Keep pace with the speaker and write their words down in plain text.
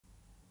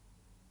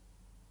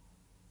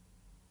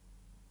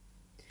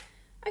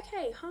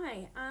Okay,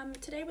 hi.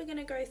 Today we're going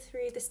to go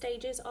through the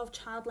stages of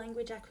child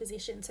language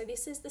acquisition. So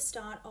this is the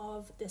start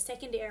of the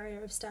second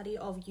area of study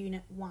of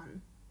Unit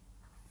 1.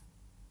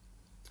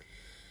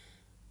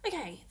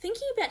 Okay,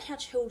 thinking about how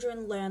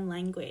children learn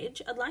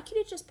language, I'd like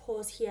you to just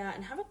pause here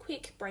and have a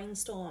quick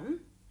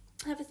brainstorm.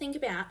 Have a think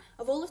about,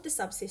 of all of the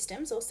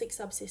subsystems, or 6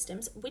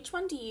 subsystems, which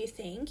one do you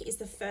think is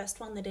the first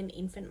one that an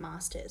infant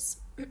masters?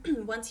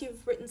 Once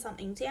you've written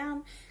something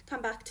down,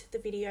 come back to the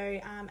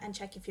video and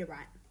check if you're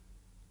right.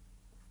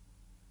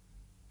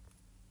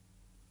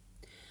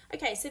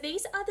 Okay, so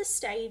these are the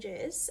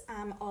stages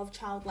of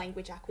child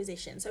language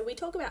acquisition. So we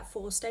talk about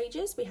 4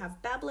 stages. We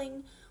have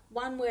babbling,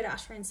 1-word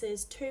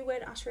utterances,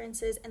 2-word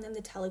utterances, and then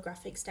the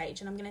telegraphic stage.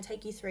 And I'm going to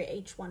take you through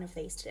each one of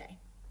these today.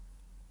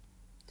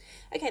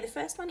 Okay, the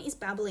first one is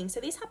babbling.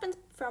 So this happens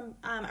from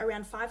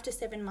around 5 to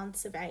 7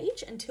 months of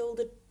age until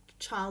the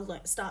child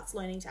starts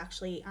learning to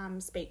actually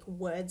speak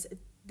words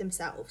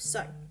themselves.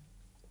 So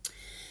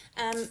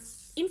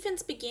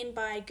infants begin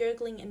by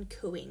gurgling and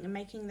cooing and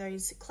making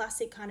those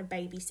classic kind of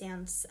baby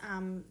sounds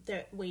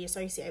that we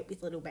associate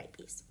with little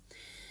babies.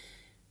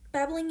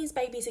 Babbling is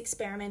babies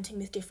experimenting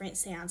with different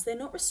sounds. They're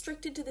not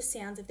restricted to the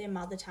sounds of their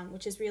mother tongue,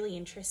 which is really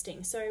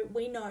interesting. So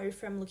we know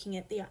from looking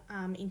at the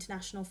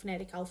International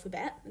Phonetic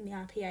Alphabet and the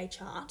IPA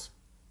chart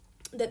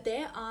that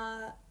there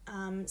are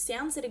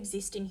sounds that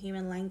exist in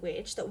human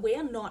language that we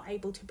are not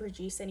able to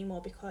produce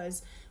anymore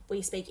because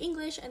we speak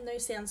English and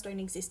those sounds don't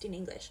exist in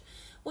English.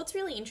 What's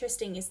really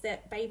interesting is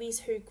that babies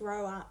who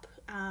grow up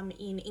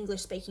in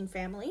English-speaking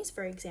families,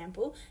 for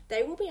example,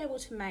 they will be able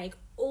to make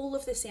all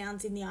of the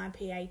sounds in the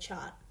IPA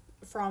chart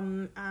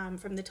from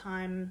the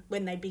time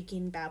when they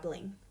begin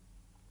babbling.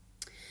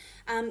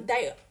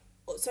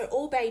 So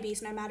all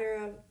babies, no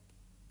matter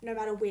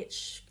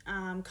which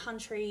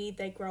country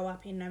they grow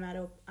up in, no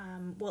matter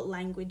what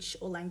language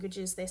or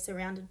languages they're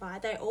surrounded by,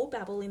 they all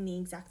babble in the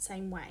exact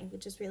same way,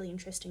 which is really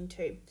interesting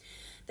too.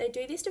 They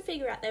do this to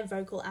figure out their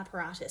vocal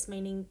apparatus,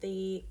 meaning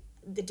the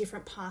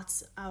different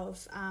parts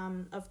of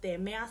their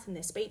mouth and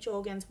their speech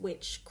organs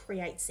which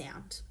create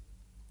sound.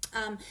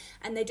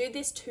 And they do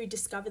this to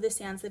discover the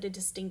sounds that are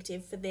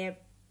distinctive for their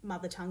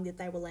mother tongue that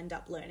they will end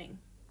up learning.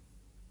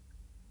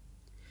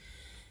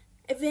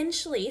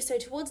 Eventually, so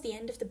towards the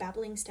end of the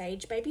babbling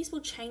stage, babies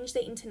will change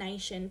their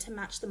intonation to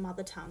match the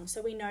mother tongue.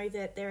 So we know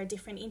that there are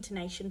different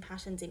intonation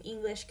patterns in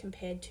English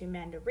compared to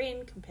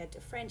Mandarin, compared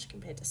to French,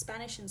 compared to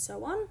Spanish, and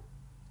so on.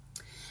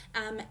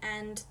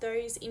 And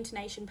those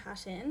intonation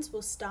patterns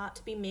will start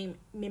to be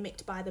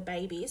mimicked by the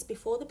babies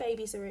before the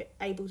babies are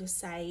able to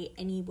say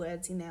any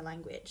words in their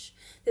language.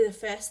 They're the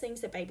first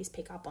things that babies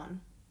pick up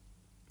on.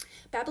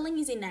 Babbling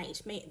is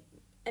innate.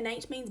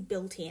 Innate means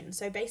built in.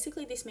 So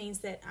basically this means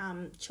that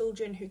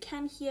children who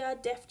can hear,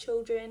 deaf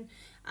children,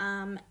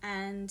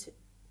 and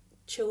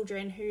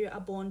children who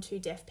are born to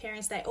deaf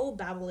parents, they all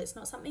babble. It's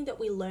not something that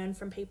we learn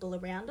from people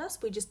around us.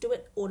 We just do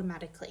it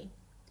automatically.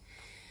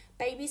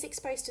 Babies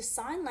exposed to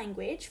sign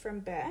language from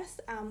birth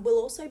will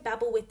also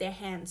babble with their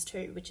hands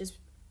too, which is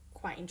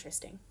quite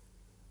interesting.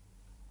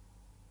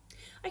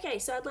 Okay,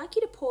 so I'd like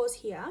you to pause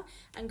here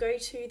and go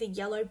to the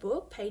yellow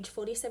book, page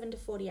 47 to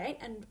 48,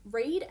 and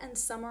read and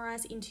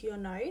summarise into your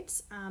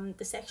notes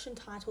the section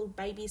titled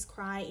Babies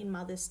Cry in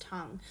Mother's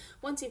Tongue.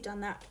 Once you've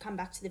done that, come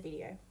back to the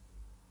video.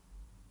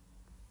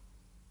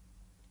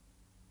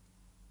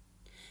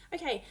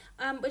 Okay,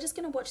 we're just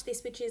going to watch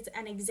this, which is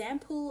an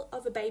example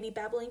of a baby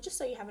babbling, just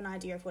so you have an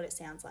idea of what it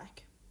sounds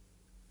like.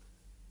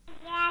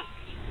 Yes.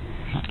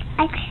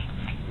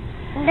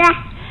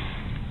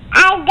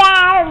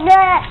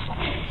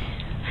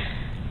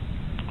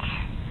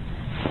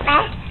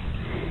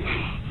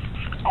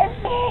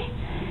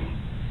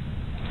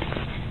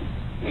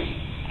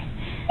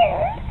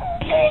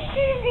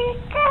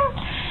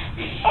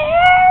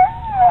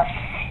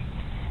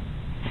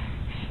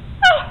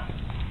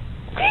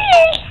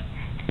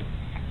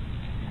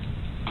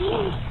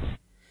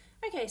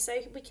 Okay, so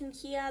we can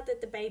hear that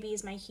the baby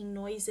is making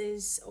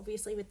noises,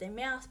 obviously with their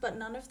mouth, but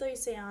none of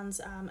those sounds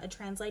are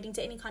translating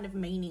to any kind of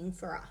meaning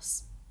for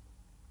us.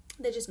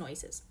 They're just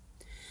noises.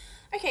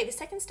 Okay, the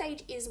second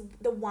stage is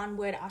the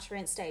 1-word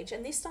utterance stage,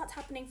 and this starts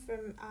happening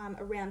from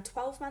around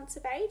 12 months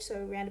of age, so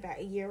around about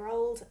a year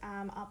old,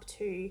 up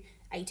to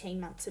 18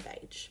 months of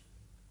age.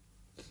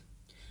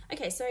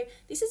 Okay, so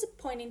this is a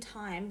point in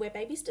time where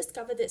babies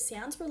discover that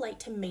sounds relate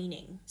to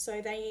meaning. So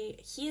they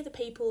hear the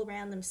people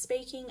around them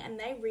speaking and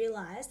they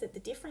realise that the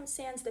different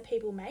sounds that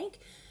people make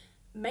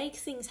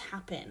things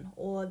happen,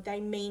 or they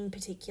mean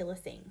particular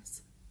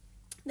things.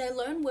 They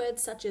learn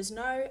words such as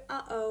no,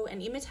 uh-oh,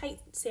 and imitate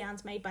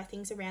sounds made by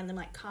things around them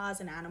like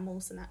cars and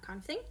animals and that kind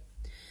of thing.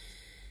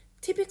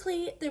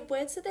 Typically, the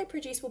words that they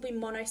produce will be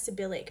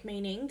monosyllabic,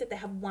 meaning that they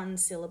have one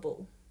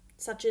syllable,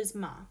 such as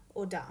ma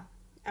or da,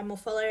 and will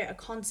follow a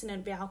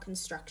consonant vowel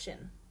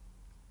construction.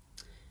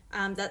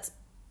 That's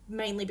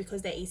mainly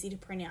because they're easy to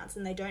pronounce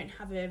and they don't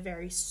have a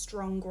very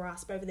strong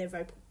grasp over their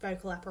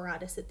vocal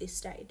apparatus at this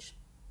stage.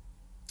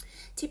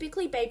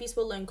 Typically, babies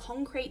will learn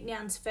concrete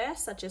nouns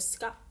first, such as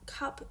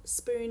cup,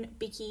 spoon,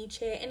 bicky,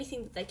 chair,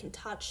 anything that they can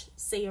touch,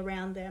 see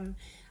around them.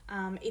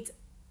 It's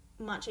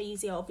much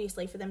easier,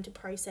 obviously, for them to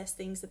process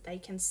things that they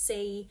can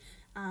see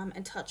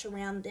and touch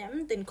around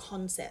them than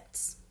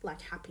concepts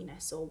like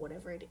happiness or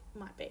whatever it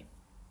might be.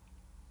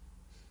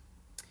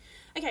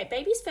 Okay,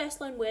 babies first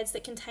learn words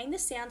that contain the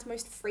sounds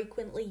most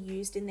frequently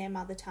used in their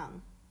mother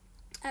tongue.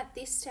 At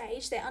this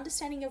stage, their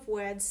understanding of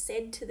words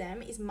said to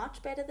them is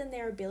much better than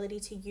their ability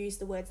to use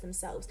the words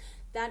themselves.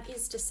 That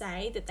is to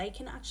say that they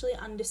can actually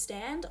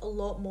understand a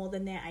lot more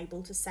than they're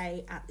able to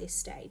say at this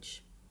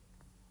stage.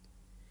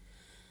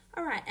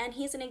 All right, and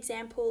here's an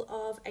example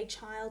of a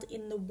child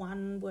in the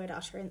one-word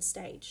utterance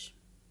stage.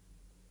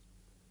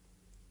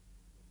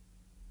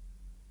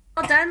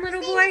 All done,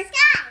 little boy?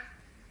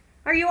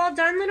 Are you all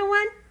done, little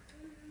one?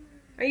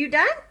 Are you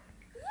done?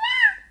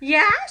 Yeah.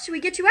 Yeah? Should we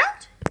get you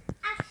out?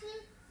 Actually,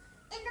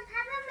 in the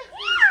peppermint.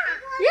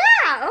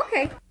 Yeah,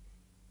 okay.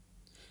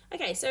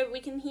 Okay, so we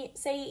can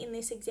see in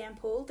this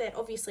example that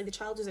obviously the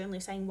child is only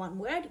saying one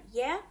word,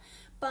 yeah,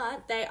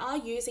 but they are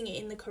using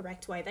it in the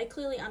correct way. They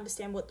clearly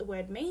understand what the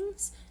word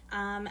means,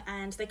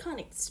 and they can't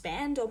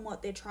expand on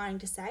what they're trying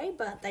to say,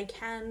 but they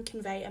can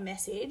convey a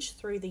message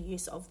through the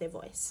use of their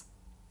voice.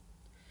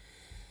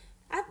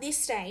 At this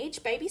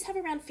stage, babies have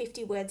around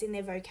 50 words in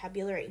their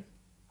vocabulary,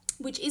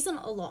 which isn't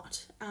a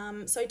lot.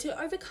 So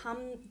to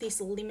overcome this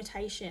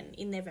limitation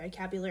in their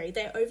vocabulary,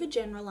 they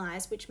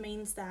overgeneralize, which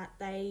means that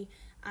they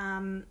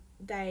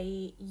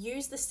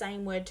use the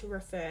same word to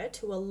refer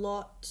to a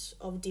lot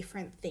of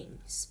different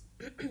things.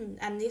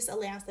 And this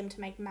allows them to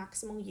make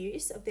maximal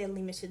use of their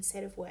limited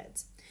set of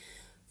words.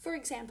 For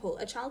example,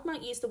 a child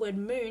might use the word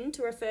moon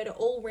to refer to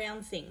all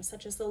round things,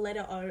 such as the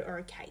letter O or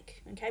a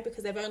cake, okay?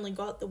 Because they've only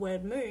got the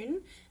word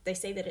moon, they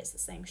see that it's the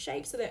same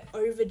shape, so they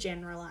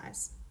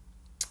overgeneralize.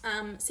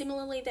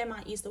 Similarly, they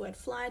might use the word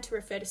fly to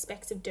refer to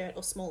specks of dirt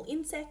or small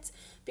insects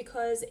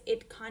because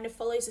it kind of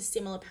follows a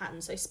similar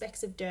pattern. So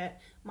specks of dirt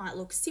might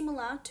look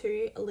similar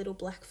to a little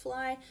black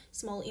fly.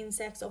 Small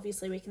insects,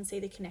 obviously we can see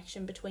the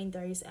connection between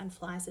those and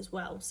flies as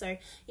well. So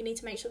you need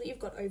to make sure that you've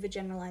got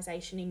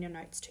overgeneralization in your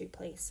notes too,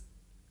 please.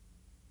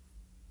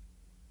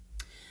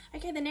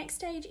 Okay, the next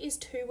stage is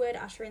two-word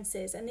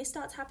utterances, and this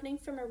starts happening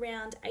from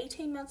around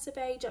 18 months of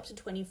age up to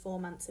 24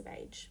 months of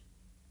age.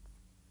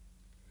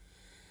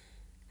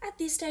 At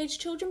this stage,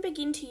 children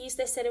begin to use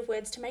their set of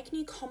words to make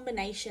new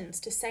combinations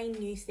to say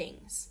new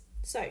things.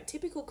 So,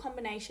 typical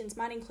combinations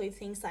might include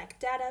things like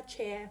dada,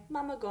 chair,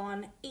 mama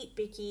gone, eat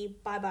bicky,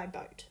 bye-bye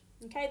boat.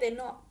 Okay, they're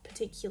not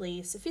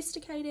particularly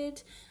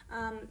sophisticated,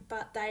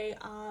 but they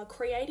are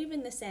creative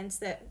in the sense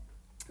that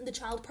the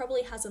child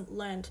probably hasn't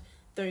learned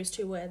those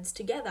two words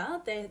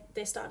together.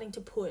 They're starting to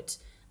put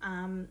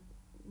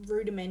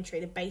rudimentary,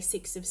 the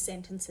basics of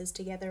sentences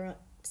together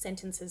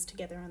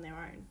on their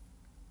own.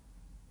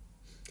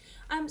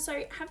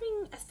 So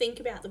having a think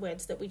about the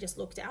words that we just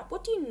looked at,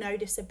 what do you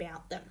notice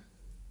about them?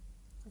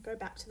 I'll go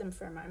back to them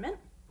for a moment.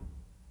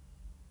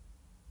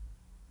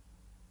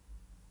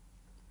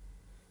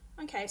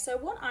 Okay, so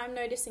what I'm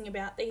noticing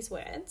about these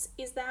words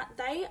is that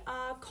they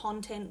are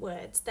content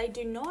words. They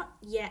do not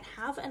yet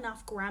have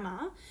enough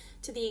grammar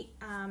to be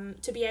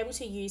able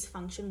to use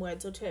function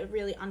words or to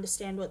really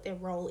understand what their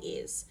role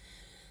is.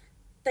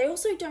 They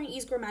also don't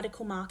use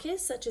grammatical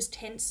markers such as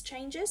tense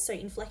changes, so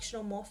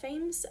inflectional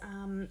morphemes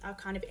are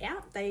kind of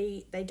out.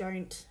 They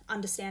don't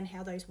understand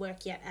how those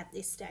work yet at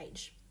this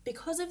stage.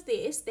 Because of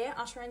this, their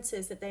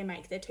utterances that they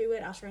make, their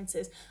two-word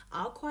utterances,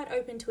 are quite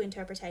open to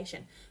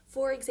interpretation.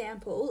 For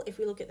example, if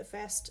we look at the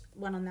first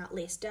one on that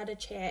list, dada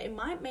chair, it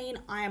might mean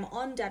I am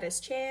on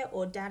dada's chair,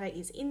 or dada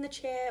is in the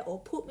chair, or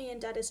put me in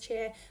dada's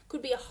chair.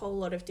 Could be a whole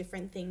lot of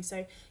different things.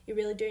 So you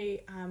really do,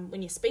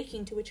 when you're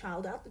speaking to a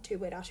child at the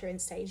two-word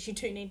utterance stage, you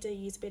do need to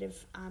use a bit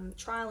of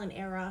trial and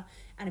error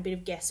and a bit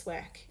of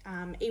guesswork,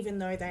 even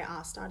though they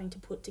are starting to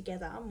put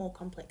together more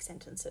complex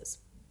sentences.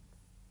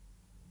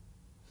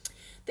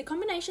 The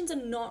combinations are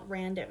not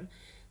random.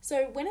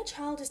 So when a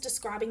child is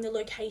describing the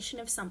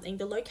location of something,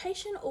 the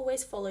location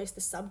always follows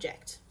the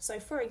subject. So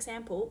for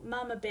example,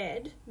 mama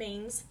bed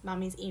means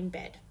mum is in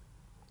bed.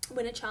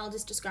 When a child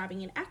is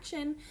describing an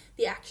action,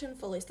 the action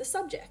follows the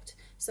subject.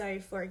 So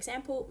for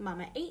example,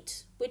 mama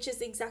eat, which is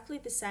exactly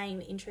the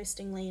same,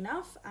 interestingly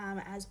enough,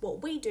 as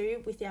what we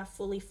do with our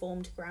fully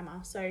formed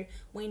grammar. So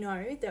we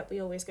know that we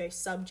always go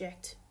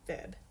subject,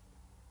 verb.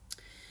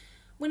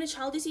 When a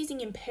child is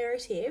using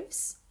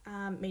imperatives,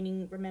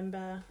 meaning,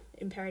 remember,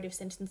 imperative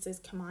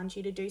sentences command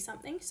you to do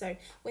something. So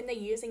when they're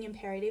using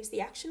imperatives,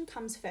 the action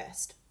comes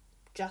first,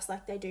 just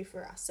like they do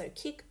for us. So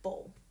kick,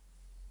 ball.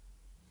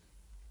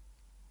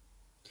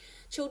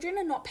 Children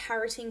are not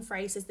parroting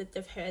phrases that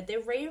they've heard.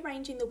 They're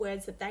rearranging the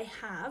words that they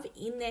have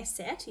in their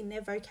set, in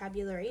their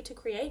vocabulary, to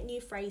create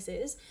new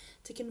phrases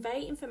to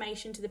convey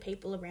information to the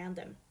people around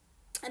them.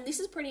 And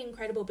this is pretty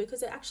incredible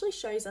because it actually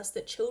shows us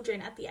that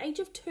children at the age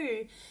of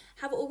 2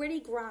 have already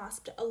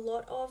grasped a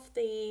lot of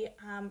the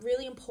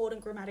really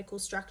important grammatical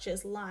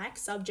structures like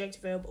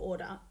subject-verb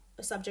order,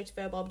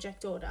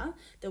 subject-verb-object order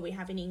that we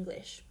have in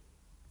English.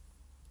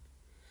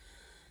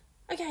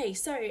 Okay,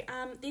 so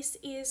this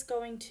is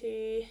going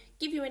to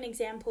give you an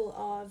example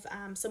of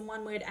some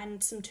one-word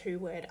and some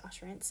two-word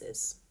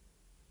utterances.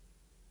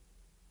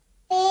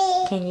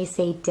 Can you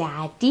say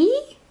daddy?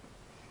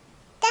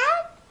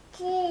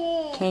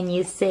 Daddy. Can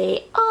you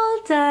say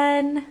all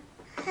done?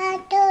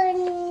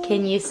 Daddy.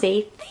 Can you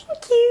say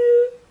thank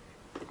you?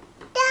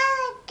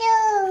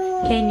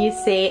 Daddy. Can you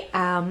say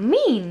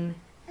amen?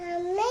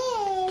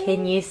 Amen.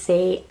 Can you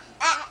say...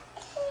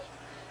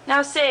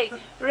 Now say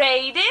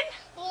Raiden.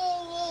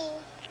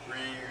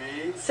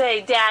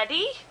 Say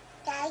daddy.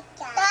 Daddy.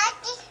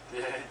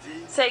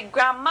 Say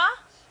grandma.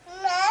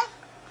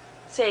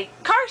 Say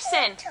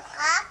Carson.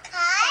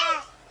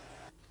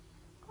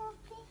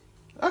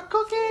 A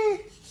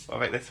cookie. What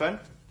about this one?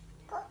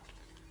 What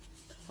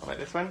about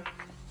this one?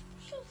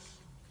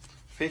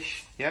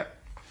 Fish. Yep.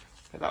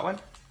 Get that one.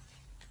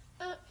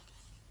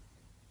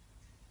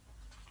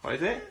 What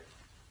is it?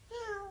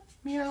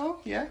 Meow.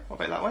 Yeah. What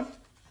about that one?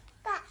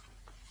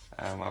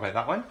 What about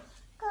that one?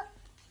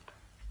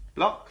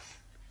 Blocks.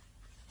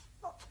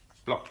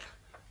 Block.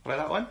 What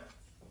about that one?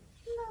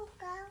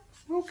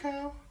 Moo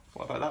cow.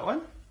 What about that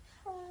one?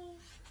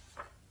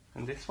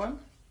 And this one?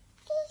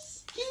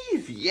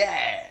 Keys.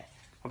 Yeah.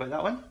 What about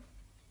that one?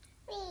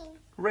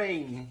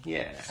 Rain.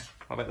 Yeah.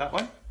 What about that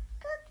one?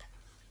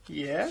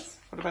 Yes.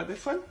 What about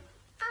this one?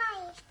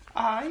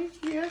 Eye.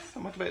 Yes.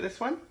 And what about this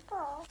one?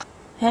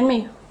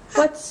 Henry,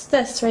 what's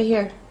this right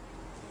here?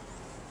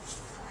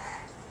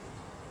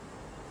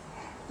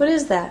 What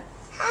is that?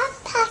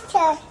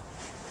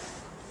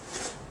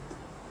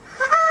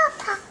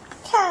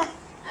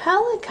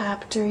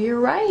 Helicopter, you're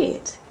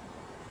right.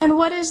 And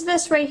what is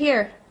this right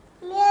here?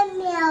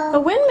 A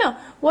windmill.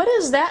 What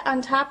is that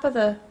on top of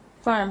the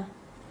farm?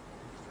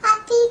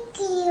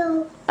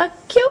 A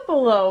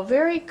cupola.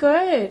 Very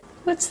good.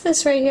 What's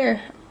this right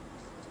here?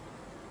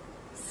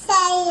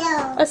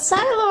 A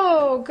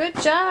silo.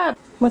 Good job.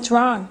 What's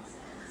wrong?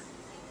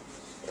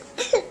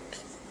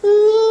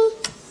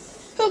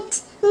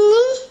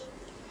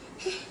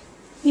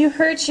 You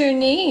hurt your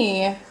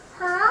knee.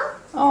 Huh?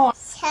 Oh,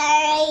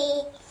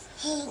 Sorry.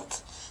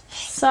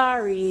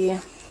 sorry.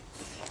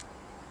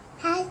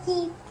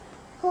 Happy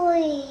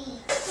boy.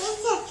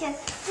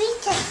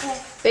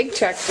 Big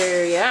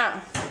tractor,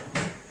 yeah.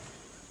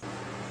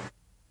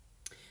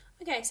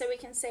 Okay, so we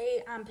can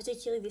see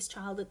particularly this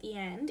child at the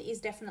end is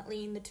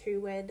definitely in the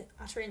two-word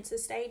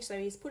utterances stage. So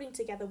he's putting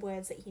together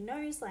words that he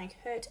knows, like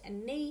hurt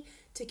and knee,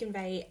 to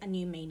convey a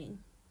new meaning.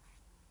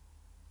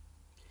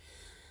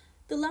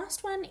 The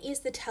last one is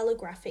the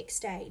telegraphic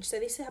stage. So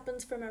this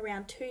happens from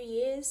around 2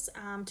 years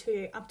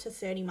to up to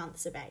 30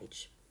 months of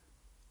age.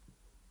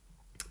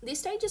 This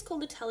stage is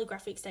called the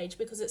telegraphic stage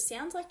because it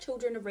sounds like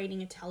children are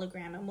reading a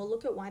telegram, and we'll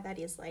look at why that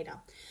is later.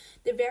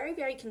 They're very,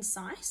 very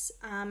concise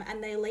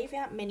and they leave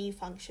out many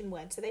function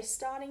words. So they're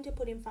starting to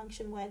put in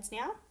function words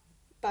now,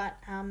 but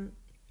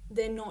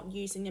they're not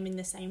using them in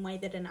the same way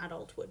that an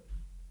adult would.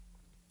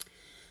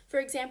 For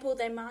example,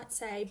 they might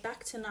say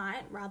back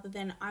tonight rather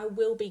than I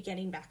will be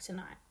getting back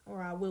tonight,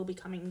 or I will be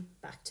coming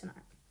back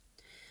tonight.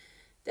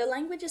 Their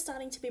language is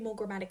starting to be more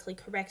grammatically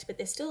correct, but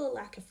there's still a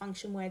lack of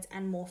function words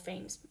and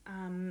morphemes,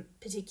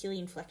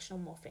 particularly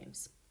inflectional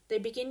morphemes. They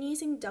begin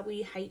using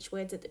WH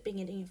words at the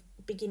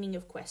beginning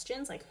of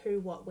questions, like who,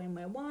 what, when,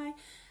 where, why,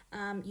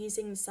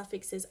 using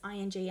suffixes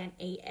ing and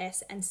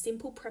es, and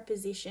simple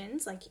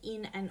prepositions like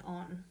in and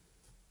on.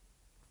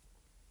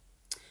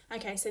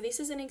 Okay, so this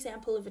is an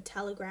example of a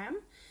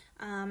telegram.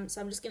 So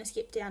I'm just going to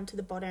skip down to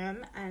the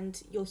bottom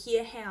and you'll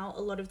hear how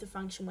a lot of the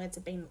function words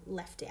have been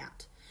left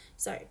out.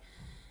 So,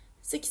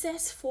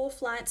 success, 4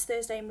 flights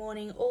Thursday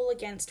morning, all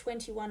against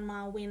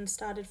 21-mile wind,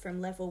 started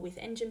from level with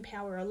engine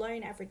power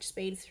alone, average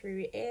speed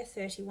through air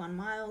 31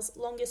 miles,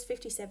 longest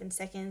 57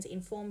 seconds,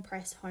 inform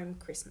press, home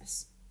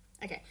Christmas.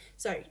 Okay,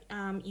 so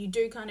you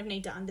do kind of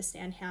need to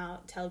understand how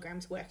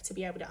telegrams work to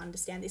be able to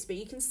understand this, but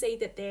you can see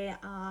that there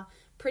are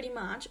pretty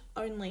much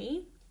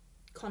only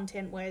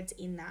content words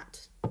in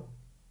that.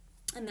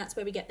 And that's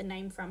where we get the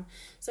name from.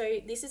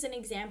 So this is an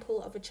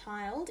example of a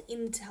child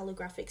in the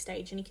telegraphic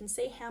stage, and you can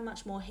see how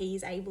much more he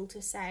is able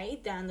to say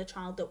than the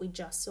child that we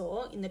just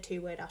saw in the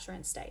two-word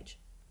utterance stage.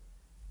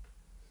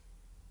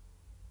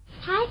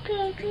 Hi,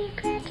 baby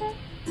critter.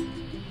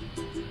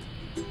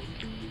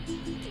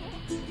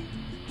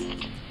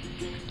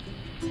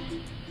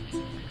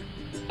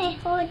 I'm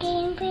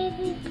holding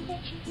baby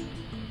critter.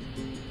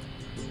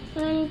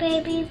 When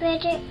baby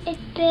critter is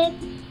big,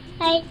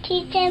 I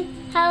teach him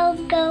how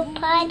to go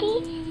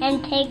potty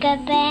and take a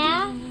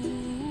bath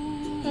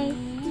and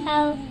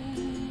how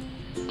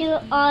to do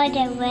all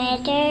the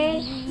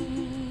letters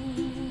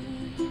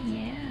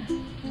Yeah.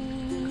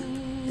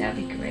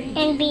 That'd be great.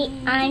 and be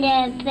on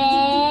the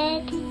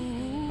bed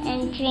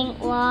and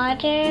drink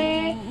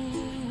water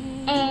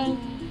and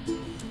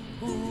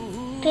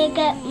pick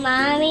up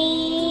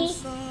mommy.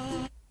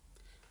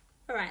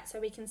 Alright, so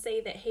we can see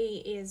that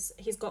he's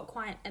got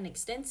quite an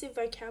extensive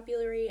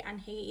vocabulary,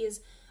 and he is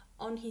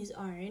on his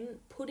own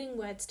putting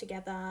words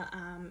together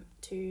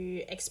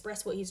to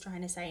express what he's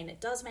trying to say, and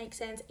it does make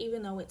sense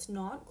even though it's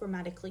not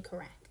grammatically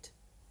correct.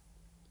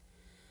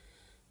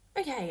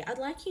 Okay, I'd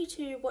like you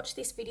to watch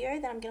this video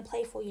that I'm going to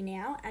play for you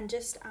now and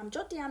just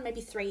jot down maybe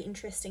 3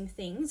 interesting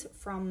things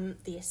from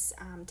this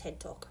TED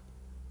Talk.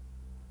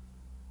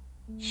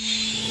 I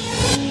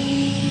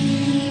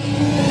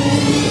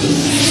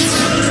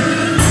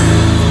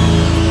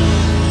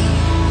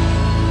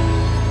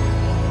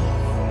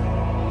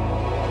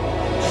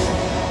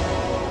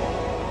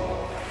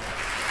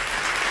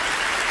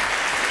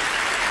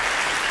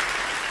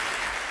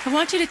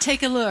want you to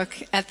take a look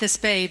at this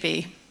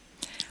baby.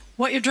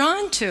 What you're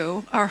drawn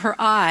to are her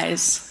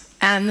eyes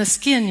and the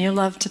skin you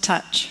love to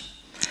touch.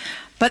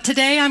 But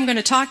today I'm going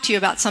to talk to you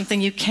about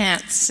something you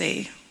can't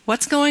see.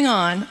 What's going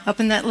on up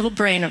in that little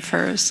brain of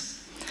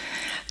hers?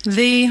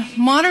 The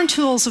modern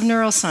tools of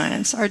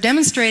neuroscience are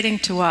demonstrating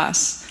to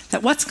us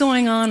that what's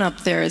going on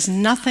up there is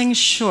nothing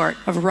short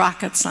of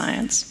rocket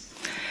science.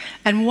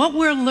 And what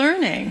we're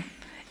learning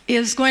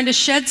is going to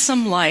shed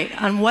some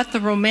light on what the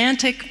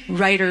Romantic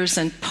writers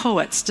and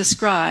poets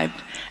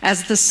described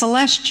as the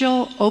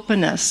celestial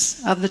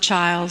openness of the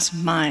child's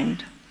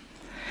mind.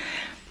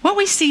 What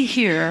we see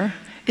here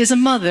is a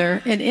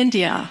mother in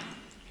India,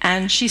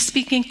 and she's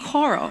speaking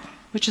Koro,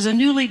 which is a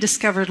newly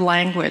discovered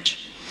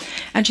language,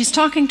 and she's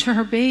talking to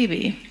her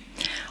baby.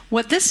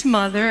 What this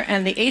mother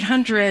and the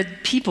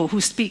 800 people who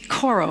speak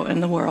Koro in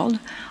the world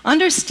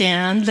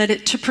understand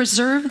that to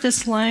preserve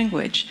this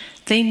language,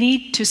 they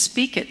need to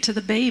speak it to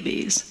the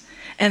babies.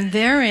 And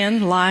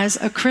therein lies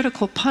a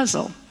critical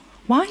puzzle.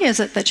 Why is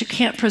it that you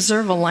can't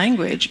preserve a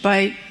language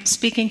by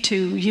speaking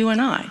to you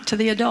and I, to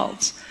the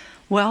adults?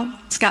 Well,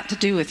 it's got to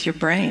do with your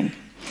brain.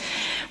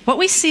 What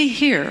we see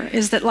here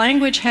is that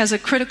language has a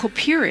critical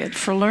period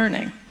for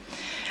learning.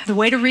 The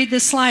way to read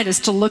this slide is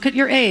to look at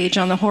your age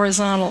on the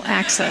horizontal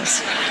axis.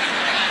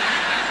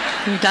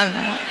 You've done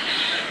that.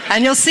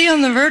 And you'll see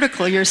on the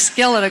vertical your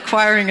skill at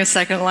acquiring a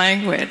second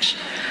language.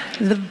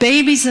 The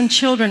babies and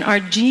children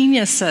are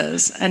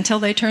geniuses until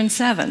they turn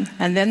 7,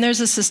 and then there's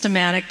a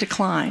systematic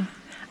decline.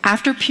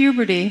 After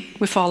puberty,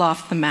 we fall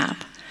off the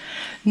map.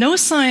 No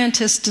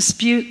scientists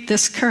dispute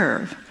this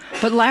curve,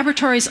 but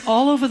laboratories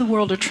all over the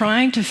world are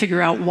trying to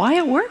figure out why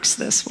it works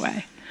this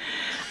way.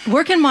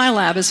 Work in my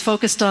lab is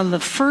focused on the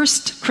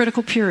first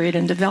critical period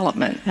in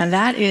development, and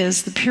that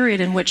is the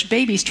period in which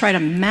babies try to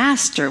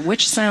master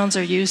which sounds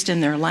are used in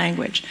their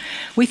language.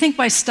 We think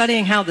by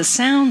studying how the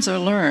sounds are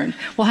learned,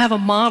 we'll have a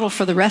model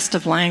for the rest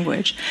of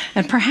language,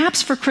 and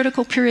perhaps for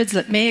critical periods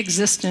that may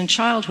exist in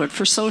childhood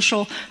for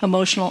social,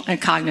 emotional,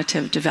 and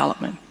cognitive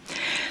development.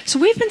 So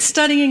we've been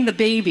studying the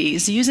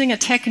babies using a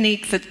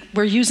technique that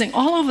we're using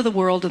all over the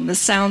world in the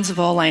sounds of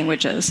all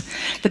languages.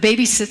 The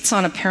baby sits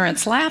on a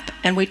parent's lap,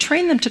 and we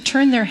train them to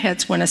turn their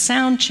heads when a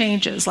sound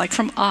changes, like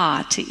from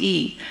ah to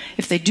e.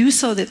 If they do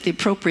so at the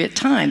appropriate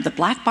time, the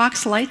black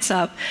box lights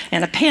up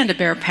and a panda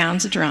bear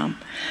pounds a drum.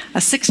 A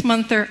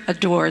 6-monther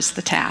adores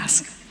the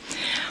task.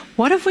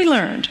 What have we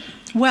learned?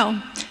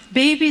 Well,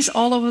 babies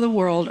all over the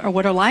world are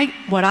what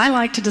I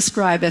like to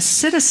describe as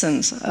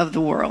citizens of the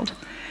world.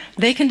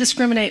 They can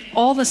discriminate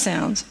all the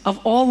sounds of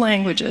all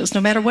languages,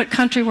 no matter what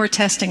country we're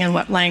testing and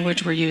what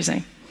language we're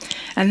using.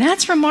 And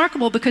that's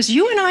remarkable because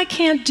you and I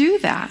can't do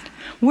that.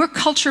 We're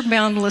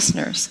culture-bound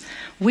listeners.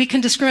 We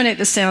can discriminate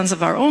the sounds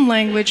of our own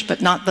language,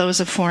 but not those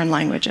of foreign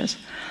languages.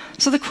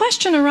 So the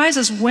question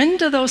arises, when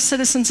do those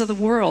citizens of the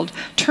world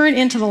turn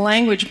into the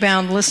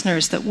language-bound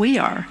listeners that we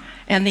are?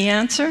 And the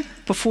answer?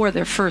 Before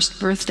their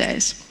first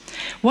birthdays.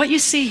 What you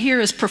see here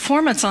is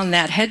performance on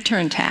that head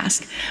turn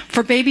task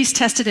for babies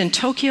tested in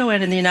Tokyo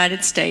and in the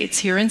United States,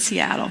 here in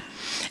Seattle,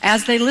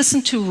 as they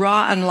listen to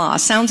ra and la,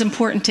 sounds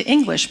important to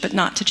English but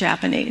not to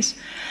Japanese.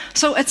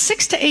 So at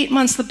 6 to 8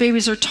 months, the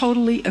babies are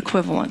totally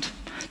equivalent.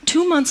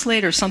 2 months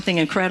later, something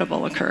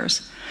incredible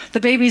occurs. The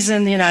babies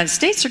in the United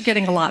States are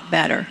getting a lot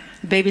better.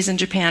 The babies in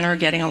Japan are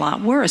getting a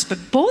lot worse,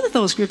 but both of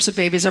those groups of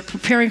babies are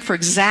preparing for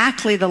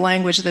exactly the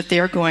language that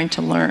they're going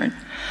to learn.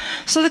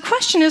 So the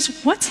question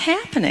is, what's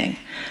happening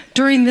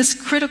during this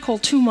critical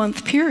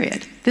 2-month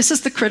period? This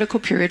is the critical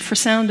period for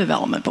sound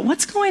development, but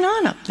what's going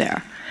on up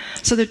there?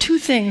 So there are 2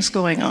 things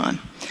going on.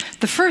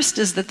 The first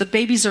is that the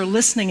babies are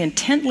listening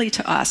intently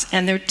to us,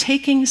 and they're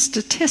taking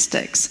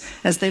statistics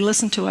as they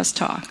listen to us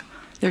talk.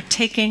 They're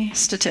taking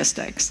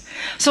statistics.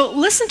 So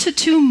listen to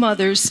 2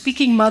 mothers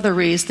speaking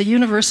Motherese, the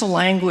universal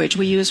language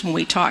we use when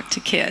we talk to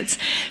kids.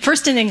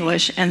 First in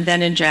English and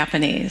then in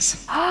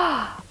Japanese.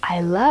 I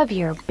love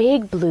your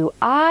big blue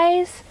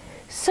eyes.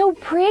 So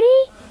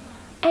pretty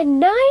and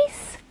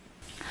nice.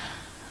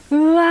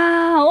 うわ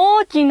ー、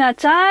大きな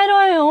茶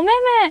色いお目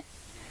目。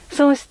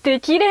そして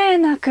綺麗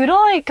な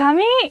黒い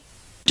髪。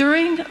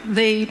 During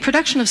the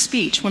production of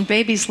speech, when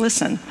babies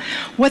listen,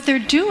 what they're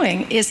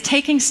doing is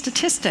taking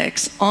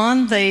statistics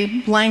on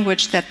the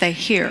language that they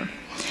hear.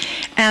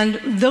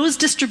 And those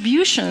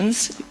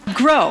distributions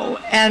grow.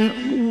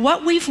 And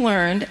what we've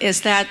learned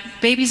is that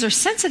babies are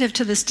sensitive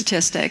to the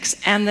statistics,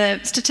 and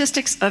the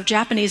statistics of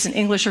Japanese and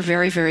English are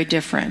very, very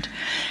different.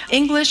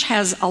 English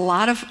has a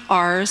lot of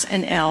R's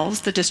and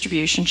L's, the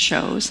distribution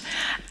shows,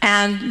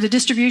 and the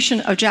distribution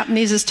of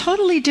Japanese is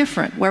totally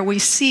different, where we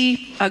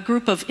see a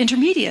group of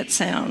intermediate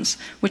sounds,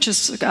 which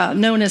is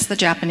known as the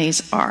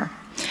Japanese R.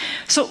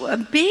 So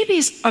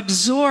babies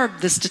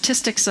absorb the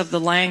statistics of the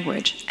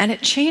language, and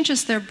it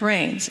changes their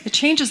brains. It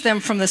changes them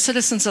from the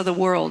citizens of the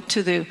world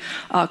to the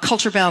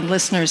culture-bound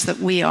listeners that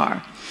we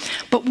are.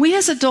 But we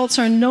as adults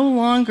are no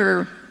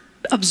longer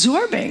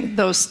absorbing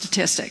those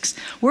statistics.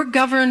 We're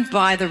governed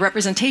by the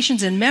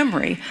representations in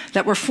memory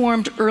that were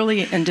formed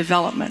early in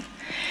development.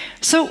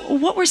 So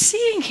what we're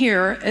seeing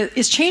here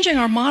is changing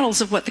our models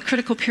of what the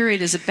critical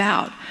period is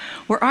about.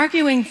 We're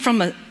arguing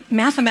from a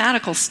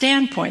mathematical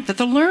standpoint that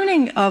the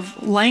learning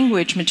of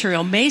language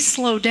material may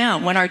slow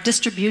down when our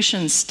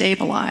distribution is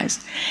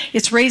stabilized.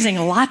 It's raising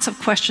lots of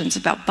questions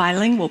about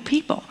bilingual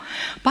people.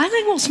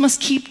 Bilinguals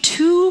must keep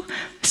two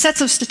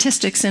sets of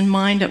statistics in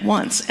mind at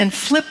once and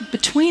flip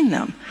between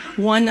them,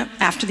 one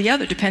after the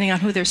other, depending on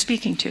who they're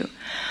speaking to.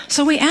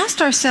 So we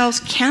asked ourselves,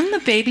 can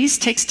the babies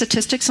take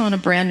statistics on a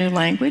brand new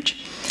language?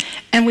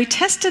 And we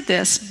tested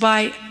this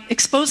by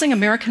exposing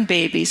American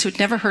babies who'd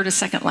never heard a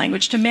second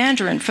language to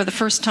Mandarin for the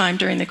first time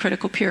during the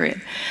critical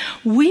period.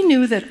 We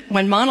knew that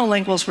when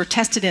monolinguals were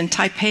tested in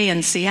Taipei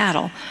and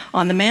Seattle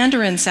on the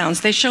Mandarin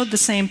sounds, they showed the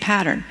same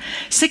pattern.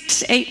 6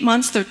 to 8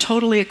 months, they're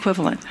totally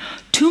equivalent.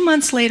 2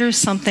 months later,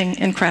 something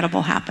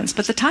incredible happens.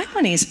 But the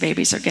Taiwanese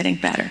babies are getting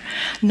better,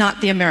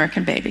 not the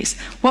American babies.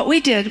 What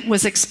we did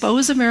was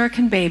expose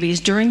American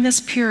babies during this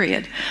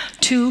period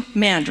to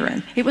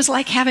Mandarin. It was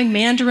like having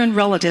Mandarin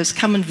relatives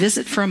come and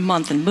visit for a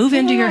month and move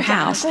into your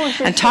house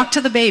and talk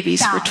to the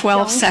babies for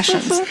 12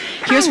 sessions.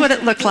 Here's what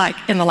it looked like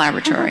in the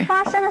laboratory.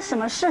 发生了什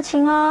么事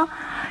情哦？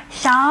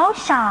小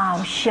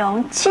小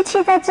熊七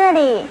七在这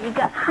里，一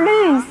个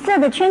绿色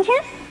的圈圈，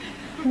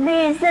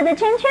绿色的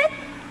圈圈，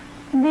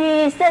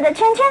绿色的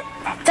圈圈，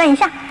再转一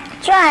下，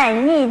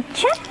转一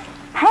圈，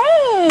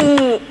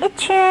嘿，一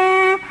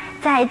圈，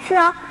再一次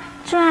哦，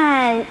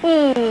转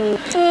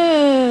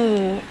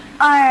一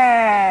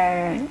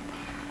二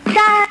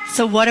三。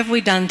 So what have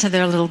we done to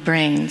their little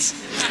brains?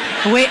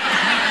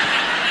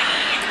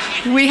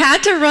 We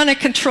had to run a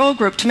control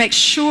group to make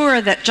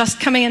sure that just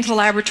coming into the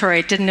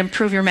laboratory didn't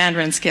improve your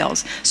Mandarin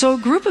skills. So a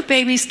group of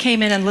babies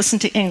came in and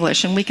listened to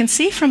English, and we can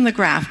see from the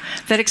graph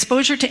that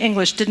exposure to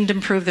English didn't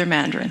improve their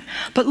Mandarin.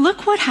 But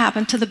look what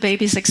happened to the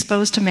babies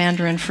exposed to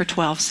Mandarin for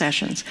 12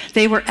 sessions.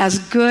 They were as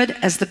good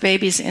as the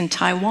babies in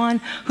Taiwan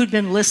who'd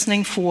been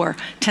listening for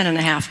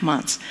 10.5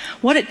 months.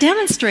 What it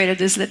demonstrated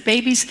is that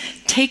babies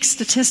take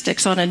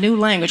statistics on a new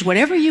language.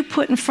 Whatever you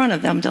put in front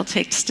of them, they'll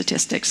take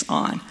statistics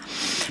on.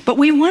 But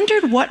we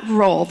wondered what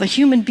role the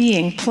human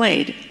being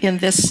played in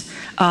this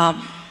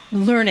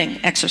learning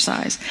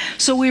exercise.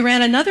 So we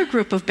ran another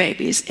group of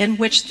babies in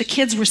which the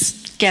kids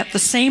get the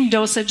same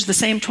dosage, the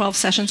same 12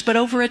 sessions, but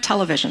over a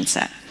television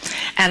set.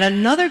 And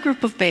another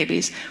group of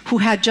babies who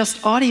had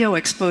just audio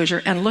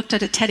exposure and looked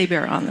at a teddy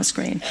bear on the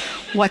screen.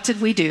 What did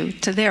we do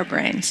to their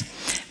brains?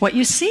 What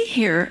you see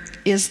here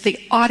is the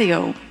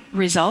audio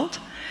result,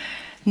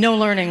 no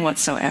learning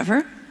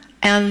whatsoever,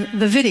 and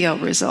the video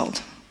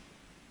result.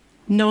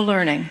 No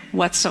learning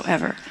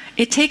whatsoever.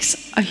 It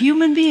takes a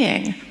human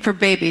being for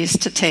babies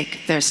to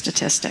take their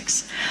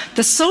statistics.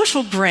 The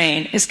social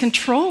brain is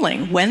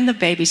controlling when the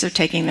babies are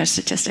taking their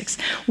statistics.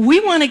 We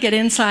want to get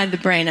inside the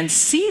brain and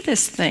see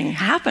this thing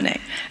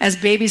happening as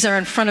babies are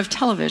in front of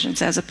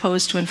televisions as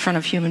opposed to in front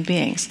of human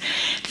beings.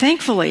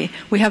 Thankfully,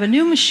 we have a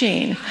new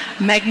machine,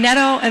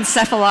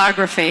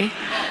 magnetoencephalography,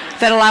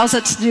 that allows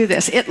us to do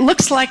this. It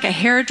looks like a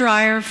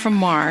hairdryer from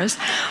Mars,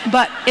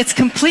 but it's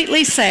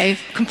completely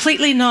safe,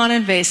 completely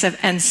non-invasive,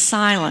 and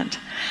silent.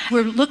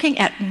 We're looking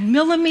at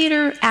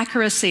millimeter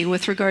accuracy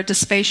with regard to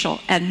spatial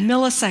and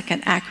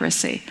millisecond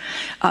accuracy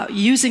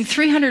using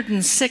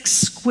 306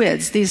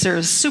 squids. These are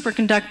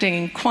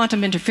superconducting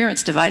quantum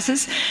interference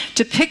devices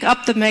to pick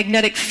up the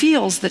magnetic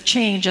fields that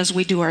change as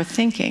we do our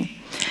thinking.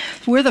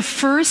 We're the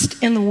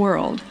first in the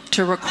world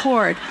to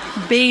record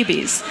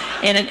babies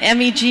in an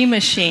MEG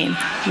machine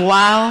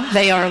while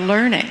they are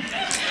learning.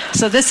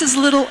 So this is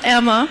little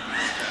Emma.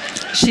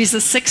 She's a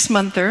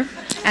 6-monther,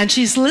 and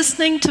she's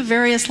listening to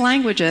various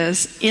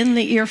languages in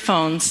the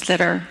earphones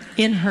that are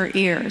in her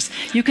ears.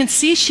 You can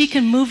see she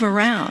can move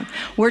around.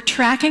 We're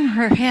tracking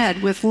her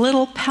head with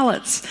little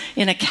pellets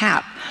in a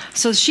cap,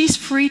 so she's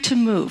free to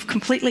move,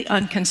 completely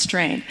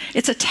unconstrained.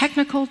 It's a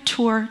technical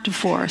tour de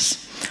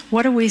force.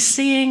 What are we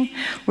seeing?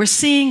 We're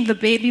seeing the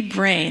baby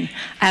brain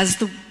as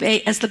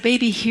the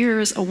baby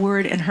hears a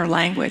word in her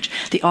language.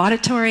 The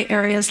auditory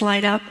areas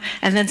light up,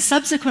 and then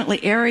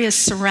subsequently areas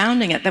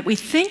surrounding it that we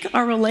think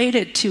are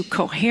related to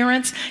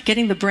coherence,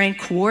 getting the brain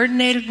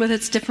coordinated with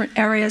its different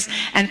areas,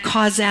 and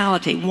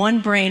causality, one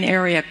brain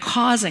area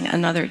causing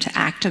another to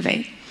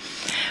activate.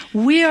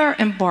 We are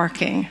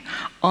embarking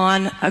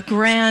on a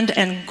grand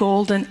and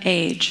golden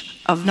age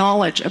of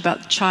knowledge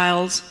about the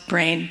child's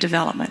brain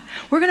development.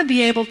 We're going to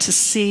be able to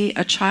see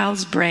a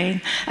child's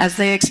brain as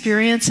they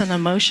experience an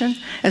emotion,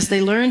 as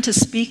they learn to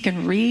speak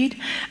and read,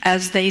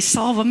 as they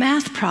solve a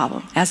math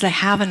problem, as they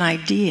have an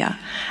idea.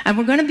 And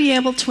we're going to be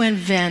able to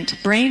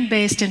invent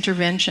brain-based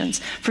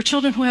interventions for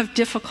children who have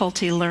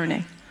difficulty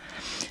learning.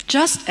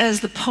 Just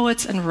as the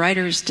poets and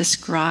writers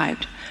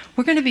described,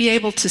 we're going to be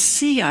able to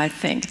see, I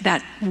think,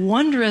 that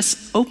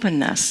wondrous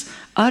openness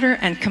utter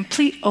and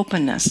complete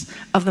openness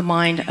of the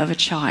mind of a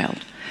child.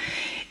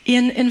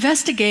 In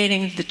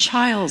investigating the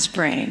child's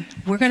brain,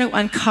 we're going to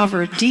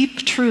uncover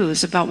deep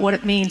truths about what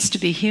it means to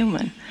be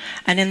human.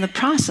 And in the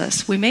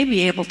process, we may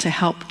be able to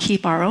help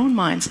keep our own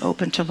minds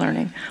open to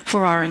learning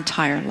for our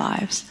entire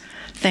lives.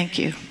 Thank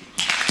you.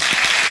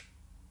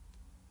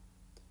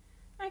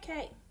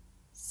 Okay,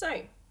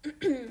 so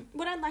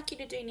what I'd like you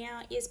to do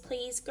now is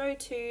please go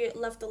to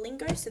Love the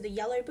Lingo, so the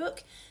yellow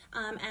book,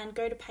 and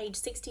go to page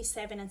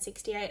 67 and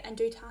 68 and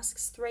do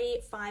tasks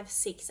 3, 5,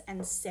 6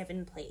 and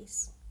 7,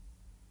 please.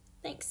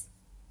 Thanks.